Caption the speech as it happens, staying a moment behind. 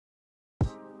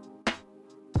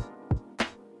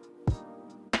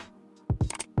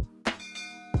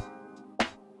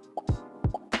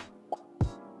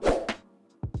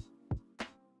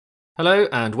Hello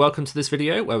and welcome to this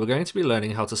video where we're going to be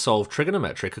learning how to solve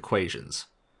trigonometric equations.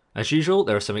 As usual,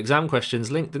 there are some exam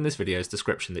questions linked in this video's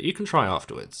description that you can try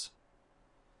afterwards.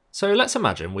 So let's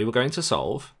imagine we were going to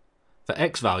solve, for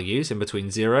x values in between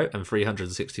 0 and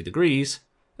 360 degrees,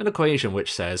 an equation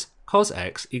which says cos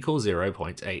x equals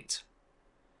 0.8.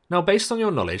 Now based on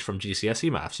your knowledge from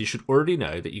GCSE maths, you should already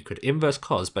know that you could inverse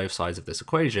cos both sides of this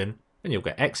equation, and you'll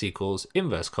get x equals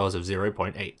inverse cos of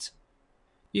 0.8.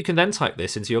 You can then type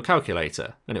this into your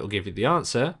calculator, and it will give you the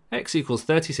answer, x equals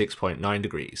 36.9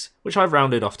 degrees, which I've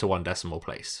rounded off to one decimal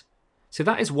place. So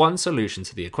that is one solution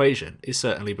to the equation, is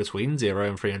certainly between 0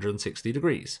 and 360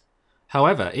 degrees.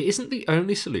 However, it isn't the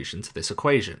only solution to this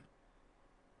equation.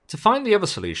 To find the other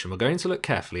solution, we're going to look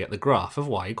carefully at the graph of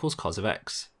y equals cos of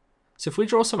x. So if we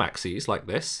draw some axes like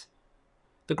this,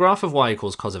 the graph of y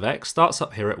equals cos of x starts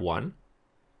up here at 1,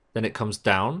 then it comes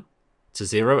down to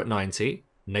 0 at 90,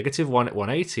 negative 1 at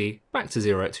 180, back to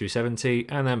 0 at 270,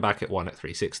 and then back at 1 at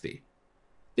 360.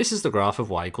 This is the graph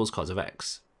of y equals cos of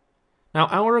x. Now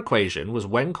our equation was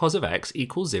when cos of x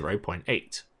equals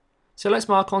 0.8. So let's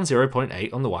mark on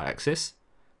 0.8 on the y-axis,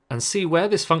 and see where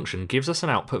this function gives us an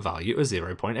output value of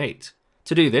 0.8.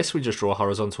 To do this, we just draw a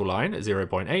horizontal line at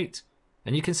 0.8,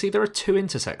 and you can see there are two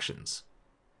intersections.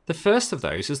 The first of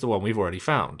those is the one we've already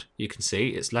found. You can see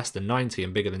it's less than 90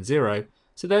 and bigger than 0,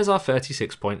 so there's our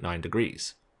 36.9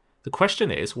 degrees. The question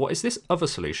is, what is this other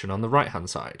solution on the right hand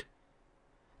side?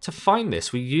 To find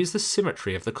this, we use the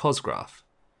symmetry of the cos graph.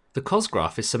 The cos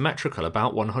graph is symmetrical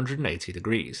about 180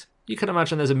 degrees. You can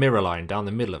imagine there's a mirror line down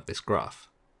the middle of this graph.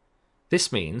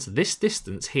 This means this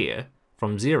distance here,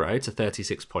 from 0 to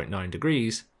 36.9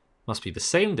 degrees, must be the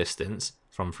same distance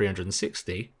from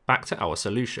 360 back to our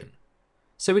solution.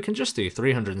 So we can just do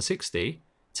 360,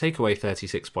 take away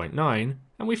 36.9,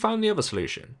 and we found the other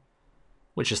solution,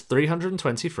 which is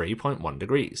 323.1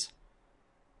 degrees.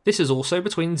 This is also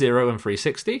between 0 and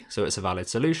 360, so it's a valid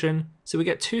solution, so we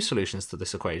get two solutions to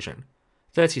this equation,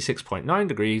 36.9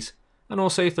 degrees and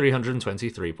also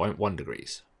 323.1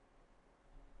 degrees.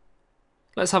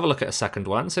 Let's have a look at a second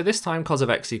one. So this time cos of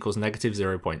x equals negative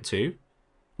 0.2.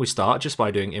 We start just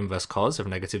by doing inverse cos of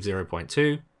negative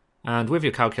 0.2, and with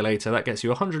your calculator that gets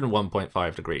you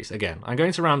 101.5 degrees. Again, I'm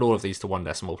going to round all of these to one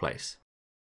decimal place.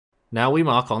 Now we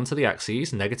mark onto the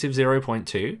axes negative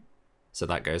 0.2, so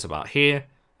that goes about here,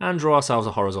 and draw ourselves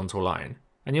a horizontal line.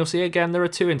 And you'll see again there are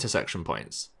two intersection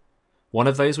points. One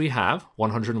of those we have,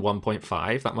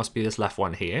 101.5, that must be this left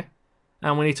one here,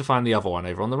 and we need to find the other one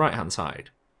over on the right hand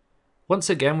side. Once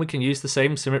again we can use the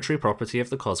same symmetry property of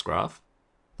the cos graph.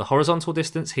 The horizontal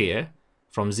distance here,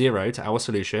 from 0 to our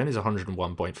solution, is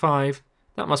 101.5,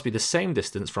 that must be the same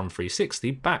distance from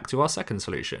 360 back to our second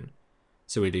solution.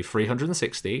 So we do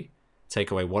 360, take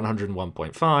away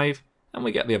 101.5, and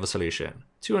we get the other solution,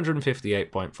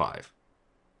 258.5.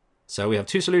 So we have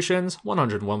two solutions,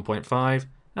 101.5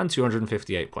 and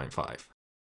 258.5.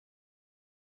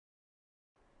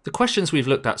 The questions we've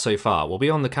looked at so far will be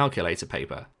on the calculator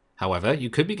paper. However, you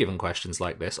could be given questions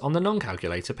like this on the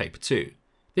non-calculator paper too.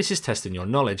 This is testing your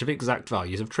knowledge of exact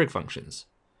values of trig functions.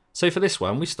 So for this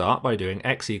one, we start by doing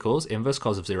x equals inverse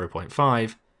cos of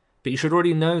 0.5, but you should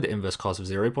already know that inverse cos of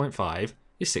 0.5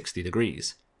 is 60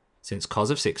 degrees, since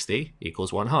cos of 60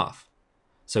 equals 1/2.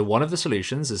 So one of the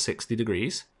solutions is 60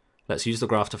 degrees. Let's use the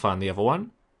graph to find the other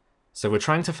one. So we're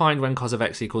trying to find when cos of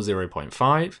x equals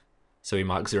 0.5, so we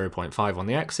mark 0.5 on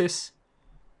the axis,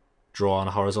 draw on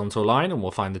a horizontal line and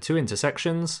we'll find the two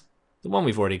intersections, the one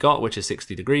we've already got which is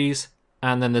 60 degrees,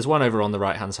 and then there's one over on the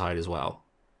right hand side as well.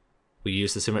 We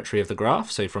use the symmetry of the graph,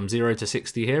 so from 0 to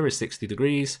 60 here is 60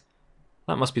 degrees.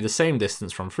 That must be the same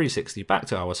distance from 360 back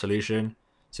to our solution,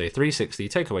 so 360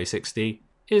 take away 60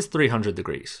 is 300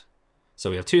 degrees. So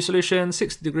we have two solutions,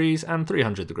 60 degrees and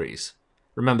 300 degrees.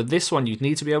 Remember, this one you'd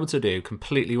need to be able to do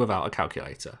completely without a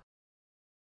calculator.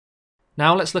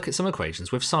 Now let's look at some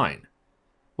equations with sine.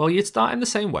 Well, you'd start in the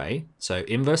same way, so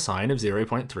inverse sine of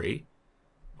 0.3,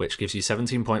 which gives you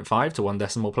 17.5 to one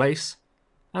decimal place.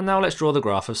 And now let's draw the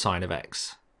graph of sine of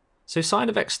x. So sine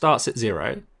of x starts at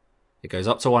 0, it goes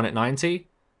up to 1 at 90,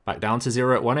 back down to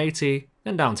 0 at 180,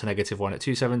 then down to negative 1 at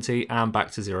 270, and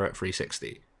back to 0 at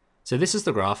 360. So this is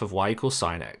the graph of y equals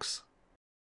sine x.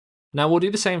 Now we'll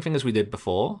do the same thing as we did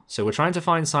before, so we're trying to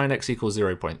find sine x equals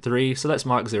 0.3, so let's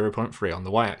mark 0.3 on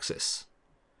the y-axis.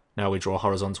 Now we draw a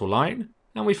horizontal line,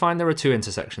 and we find there are two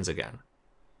intersections again.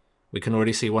 We can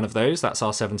already see one of those, that's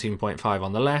our 17.5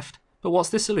 on the left, but what's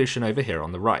this solution over here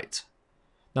on the right?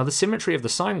 Now the symmetry of the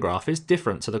sine graph is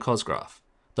different to the cos graph.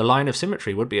 The line of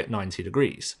symmetry would be at 90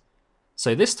 degrees.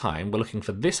 So this time we're looking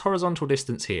for this horizontal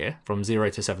distance here, from 0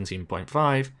 to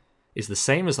 17.5, is the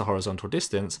same as the horizontal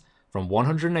distance from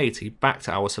 180 back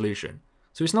to our solution,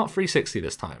 so it's not 360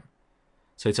 this time.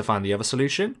 So to find the other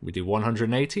solution, we do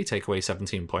 180 take away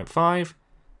 17.5,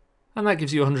 and that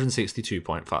gives you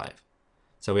 162.5.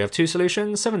 So we have two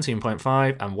solutions, 17.5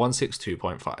 and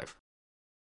 162.5.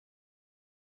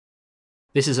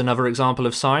 This is another example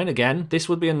of sine. Again, this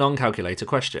would be a non-calculator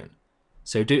question.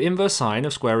 So do inverse sine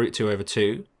of square root 2 over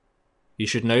 2. You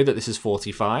should know that this is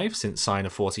 45, since sine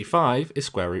of 45 is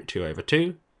square root 2 over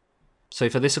 2. So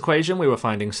for this equation, we were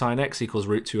finding sine x equals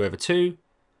root 2 over 2.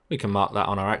 We can mark that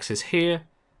on our axis here,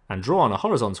 and draw on a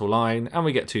horizontal line, and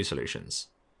we get two solutions.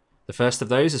 The first of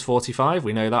those is 45,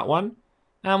 we know that one,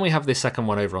 and we have this second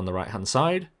one over on the right hand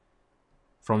side.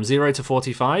 From 0 to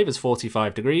 45 is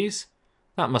 45 degrees.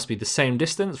 That must be the same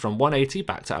distance from 180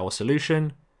 back to our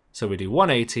solution. So we do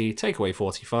 180 take away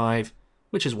 45,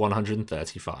 which is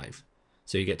 135.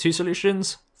 So you get two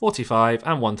solutions, 45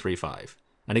 and 135.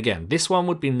 And again, this one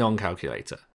would be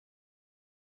non-calculator.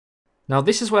 Now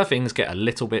this is where things get a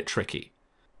little bit tricky.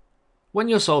 When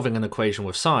you're solving an equation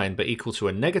with sine but equal to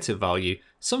a negative value,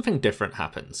 something different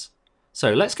happens.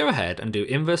 So let's go ahead and do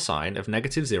inverse sine of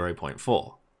negative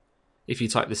 0.4. If you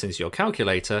type this into your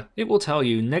calculator, it will tell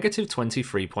you negative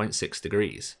 23.6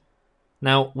 degrees.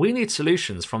 Now, we need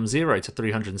solutions from 0 to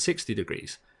 360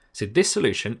 degrees, so this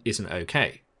solution isn't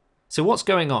okay. So what's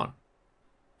going on?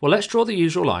 Well, let's draw the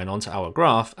usual line onto our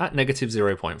graph at negative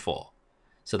 0.4.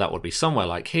 So that would be somewhere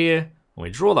like here, and we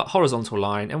draw that horizontal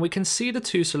line and we can see the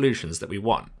two solutions that we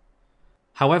want.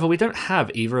 However, we don't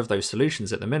have either of those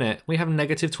solutions at the minute, we have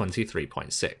negative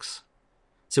 23.6.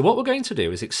 So what we're going to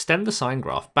do is extend the sine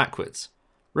graph backwards.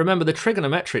 Remember, the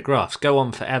trigonometric graphs go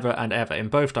on forever and ever in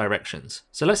both directions,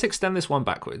 so let's extend this one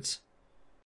backwards.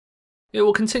 It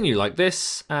will continue like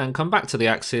this, and come back to the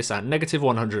axis at negative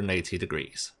 180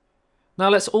 degrees. Now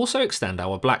let's also extend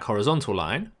our black horizontal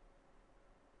line,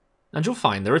 and you'll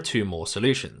find there are two more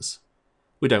solutions.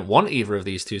 We don't want either of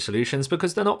these two solutions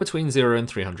because they're not between 0 and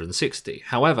 360,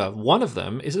 however, one of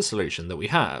them is a solution that we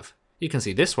have. You can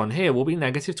see this one here will be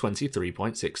negative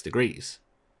 23.6 degrees.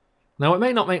 Now it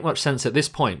may not make much sense at this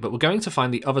point, but we're going to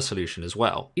find the other solution as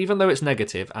well, even though it's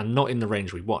negative and not in the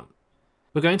range we want.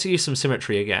 We're going to use some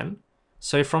symmetry again.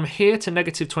 So from here to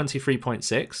negative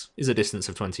 23.6 is a distance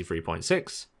of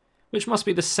 23.6, which must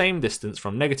be the same distance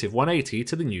from negative 180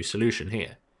 to the new solution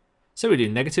here. So we do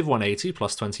negative 180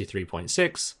 plus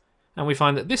 23.6, and we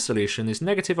find that this solution is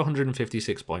negative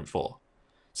 156.4.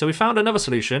 So we found another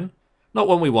solution, not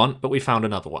one we want, but we found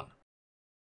another one.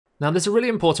 Now there's a really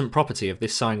important property of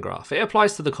this sine graph. It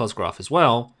applies to the cos graph as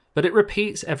well, but it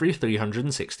repeats every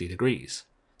 360 degrees.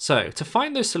 So to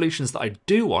find those solutions that I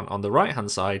do want on the right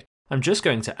hand side, I'm just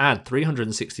going to add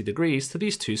 360 degrees to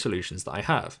these two solutions that I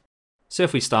have. So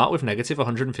if we start with negative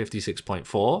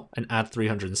 156.4 and add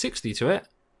 360 to it,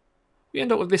 we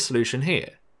end up with this solution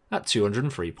here at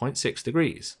 203.6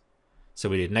 degrees. So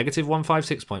we did negative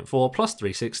 156.4 plus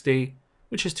 360,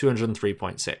 which is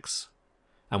 203.6.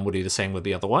 And we'll do the same with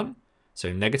the other one.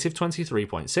 So negative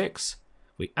 23.6,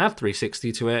 we add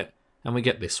 360 to it, and we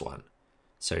get this one.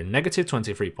 So negative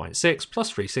 23.6 plus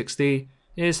 360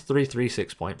 is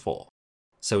 336.4.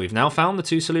 So we've now found the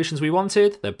two solutions we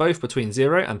wanted. They're both between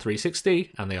 0 and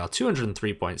 360, and they are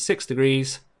 203.6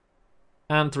 degrees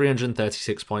and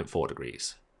 336.4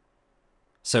 degrees.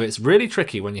 So it's really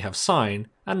tricky when you have sine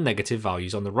and negative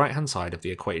values on the right hand side of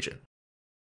the equation.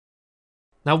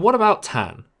 Now what about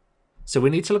tan? So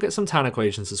we need to look at some tan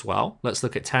equations as well. Let's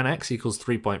look at tan x equals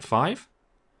 3.5.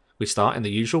 We start in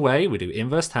the usual way, we do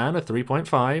inverse tan of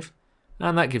 3.5,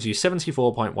 and that gives you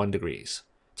 74.1 degrees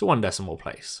to one decimal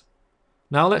place.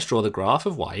 Now let's draw the graph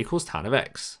of y equals tan of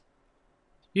x.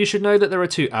 You should know that there are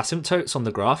two asymptotes on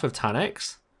the graph of tan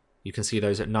x. You can see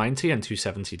those at 90 and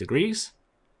 270 degrees,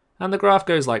 and the graph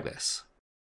goes like this.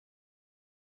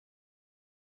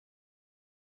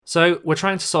 So we're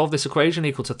trying to solve this equation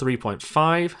equal to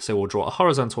 3.5, so we'll draw a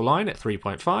horizontal line at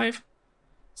 3.5,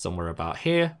 somewhere about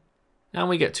here, and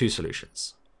we get two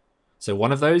solutions. So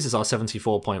one of those is our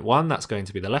 74.1, that's going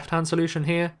to be the left-hand solution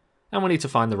here, and we need to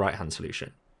find the right-hand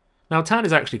solution. Now tan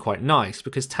is actually quite nice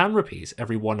because tan repeats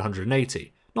every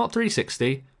 180, not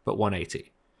 360, but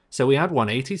 180. So we add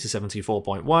 180 to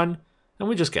 74.1, and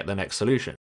we just get the next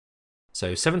solution.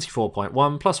 So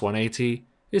 74.1 plus 180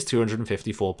 is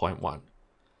 254.1.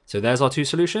 So there's our two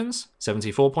solutions,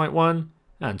 74.1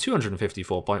 and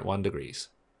 254.1 degrees.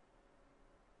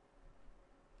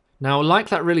 Now, like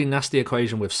that really nasty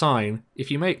equation with sine, if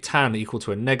you make tan equal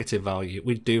to a negative value,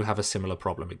 we do have a similar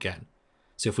problem again.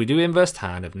 So if we do inverse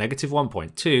tan of negative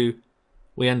 1.2,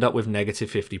 we end up with negative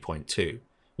 50.2,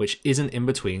 which isn't in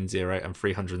between 0 and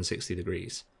 360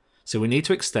 degrees. So we need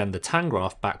to extend the tan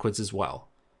graph backwards as well.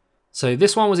 So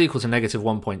this one was equal to negative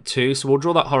 1.2, so we'll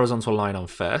draw that horizontal line on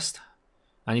first.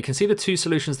 And you can see the two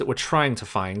solutions that we're trying to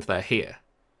find, they're here.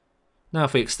 Now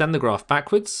if we extend the graph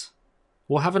backwards,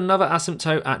 we'll have another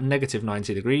asymptote at negative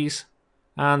 90 degrees,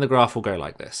 and the graph will go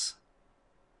like this.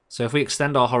 So if we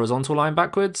extend our horizontal line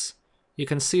backwards, you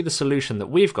can see the solution that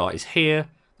we've got is here,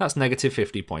 that's negative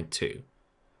 50.2.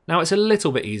 Now it's a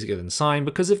little bit easier than sine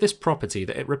because of this property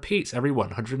that it repeats every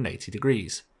 180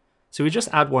 degrees. So we just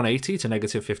add 180 to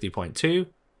negative 50.2,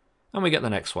 and we get the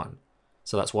next one.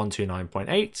 So that's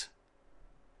 129.8.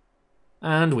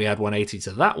 And we add 180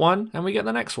 to that one, and we get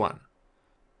the next one.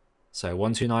 So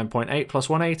 129.8 plus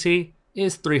 180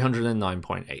 is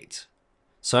 309.8.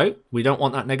 So we don't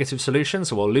want that negative solution,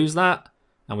 so we'll lose that.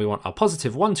 And we want our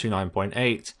positive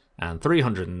 129.8 and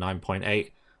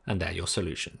 309.8, and they're your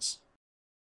solutions.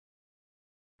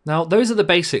 Now, those are the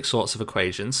basic sorts of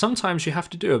equations. Sometimes you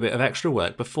have to do a bit of extra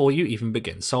work before you even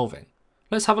begin solving.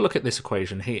 Let's have a look at this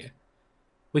equation here.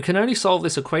 We can only solve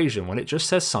this equation when it just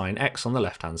says sine x on the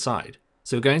left-hand side.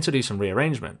 So we're going to do some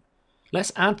rearrangement.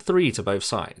 Let's add 3 to both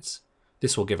sides.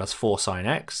 This will give us 4 sine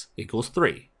x equals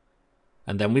 3.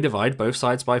 And then we divide both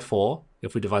sides by 4.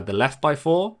 If we divide the left by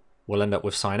 4, we'll end up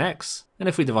with sine x. And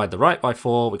if we divide the right by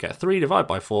 4, we get 3 divided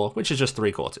by 4, which is just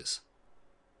 3/4.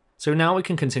 So now we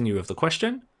can continue with the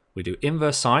question. We do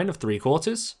inverse sine of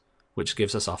 3/4, which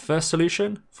gives us our first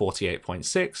solution,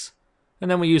 48.6.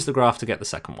 And then we use the graph to get the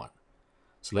second one.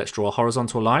 So let's draw a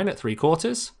horizontal line at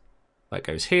 3/4. That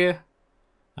goes here.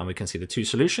 And we can see the two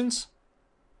solutions.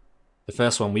 The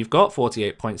first one we've got,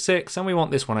 48.6, and we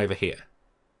want this one over here.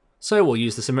 So we'll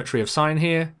use the symmetry of sine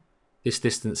here. This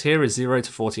distance here is 0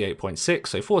 to 48.6,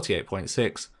 so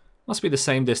 48.6 must be the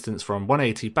same distance from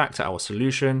 180 back to our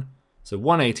solution. So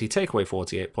 180 take away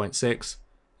 48.6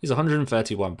 is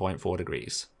 131.4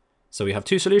 degrees. So we have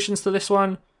two solutions to this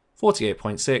one,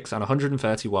 48.6 and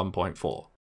 131.4.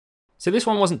 So this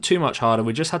one wasn't too much harder,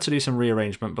 we just had to do some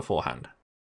rearrangement beforehand.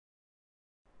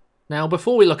 Now,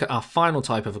 before we look at our final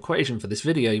type of equation for this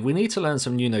video, we need to learn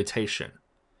some new notation.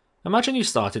 Imagine you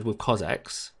started with cos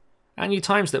x, and you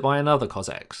times it by another cos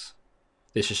x.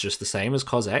 This is just the same as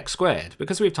cos x squared,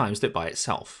 because we've times it by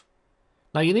itself.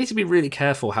 Now you need to be really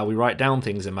careful how we write down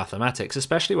things in mathematics,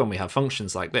 especially when we have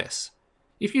functions like this.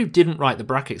 If you didn't write the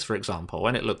brackets, for example,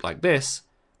 and it looked like this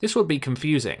would be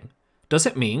confusing. Does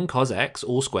it mean cos x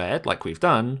all squared, like we've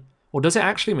done, or does it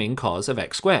actually mean cos of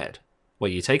x squared,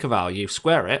 where you take a value,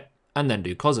 square it, and then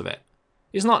do cos of it?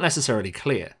 It's not necessarily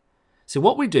clear. So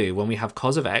what we do when we have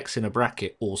cos of x in a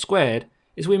bracket all squared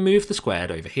is we move the squared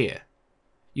over here.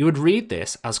 You would read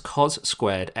this as cos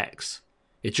squared x.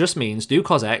 It just means do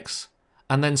cos x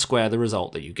and then square the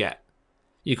result that you get.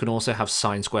 You can also have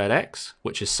sine squared x,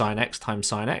 which is sine x times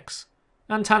sine x,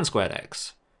 and tan squared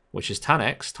x, which is tan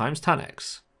x times tan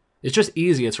x. It's just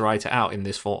easier to write it out in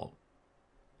this form.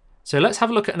 So let's have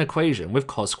a look at an equation with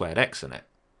cos squared x in it.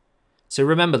 So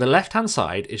remember, the left-hand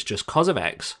side is just cos of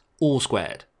x all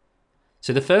squared.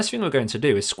 So the first thing we're going to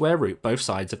do is square root both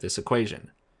sides of this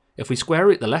equation. If we square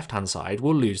root the left-hand side,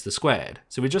 we'll lose the squared,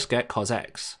 so we just get cos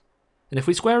x. And if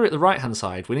we square root the right-hand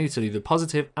side, we need to do the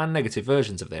positive and negative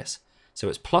versions of this, so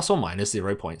it's plus or minus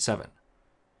 0.7.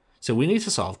 So we need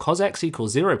to solve cos x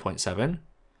equals 0.7,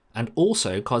 and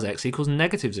also cos x equals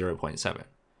negative 0.7.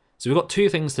 So we've got two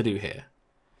things to do here.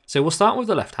 So we'll start with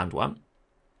the left-hand one.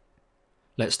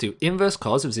 Let's do inverse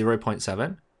cos of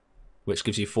 0.7, which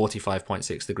gives you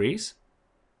 45.6 degrees.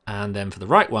 And then for the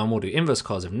right one, we'll do inverse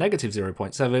cos of negative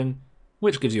 0.7,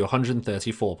 which gives you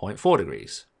 134.4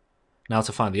 degrees. Now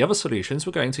to find the other solutions,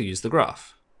 we're going to use the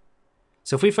graph.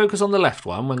 So if we focus on the left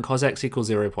one, when cos x equals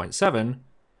 0.7,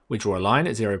 we draw a line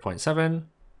at 0.7,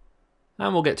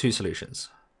 and we'll get two solutions.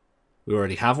 We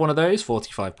already have one of those,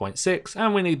 45.6,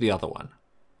 and we need the other one.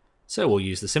 So we'll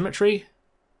use the symmetry.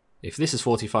 If this is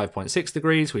 45.6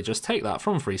 degrees, we just take that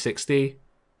from 360,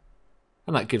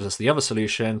 and that gives us the other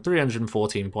solution,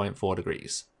 314.4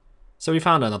 degrees. So we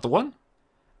found another one.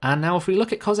 And now if we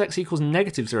look at cos x equals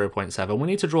negative 0.7, we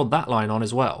need to draw that line on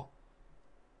as well.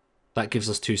 That gives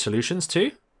us two solutions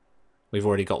too. We've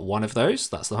already got one of those,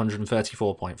 that's the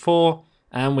 134.4,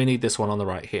 and we need this one on the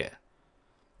right here.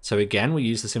 So again, we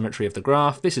use the symmetry of the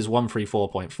graph. This is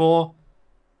 134.4.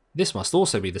 This must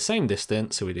also be the same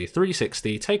distance, so we do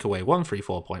 360, take away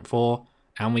 134.4,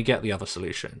 and we get the other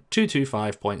solution,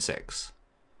 225.6.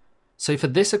 So for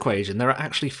this equation, there are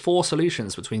actually four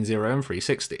solutions between 0 and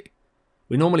 360.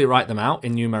 We normally write them out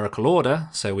in numerical order,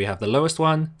 so we have the lowest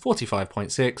one,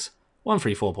 45.6,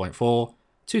 134.4,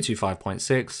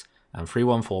 225.6, and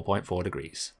 314.4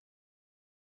 degrees.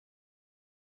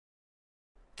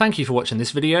 Thank you for watching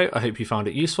this video, I hope you found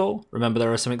it useful. Remember,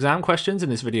 there are some exam questions in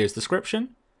this video's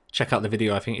description. Check out the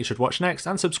video I think you should watch next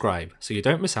and subscribe so you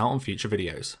don't miss out on future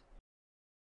videos.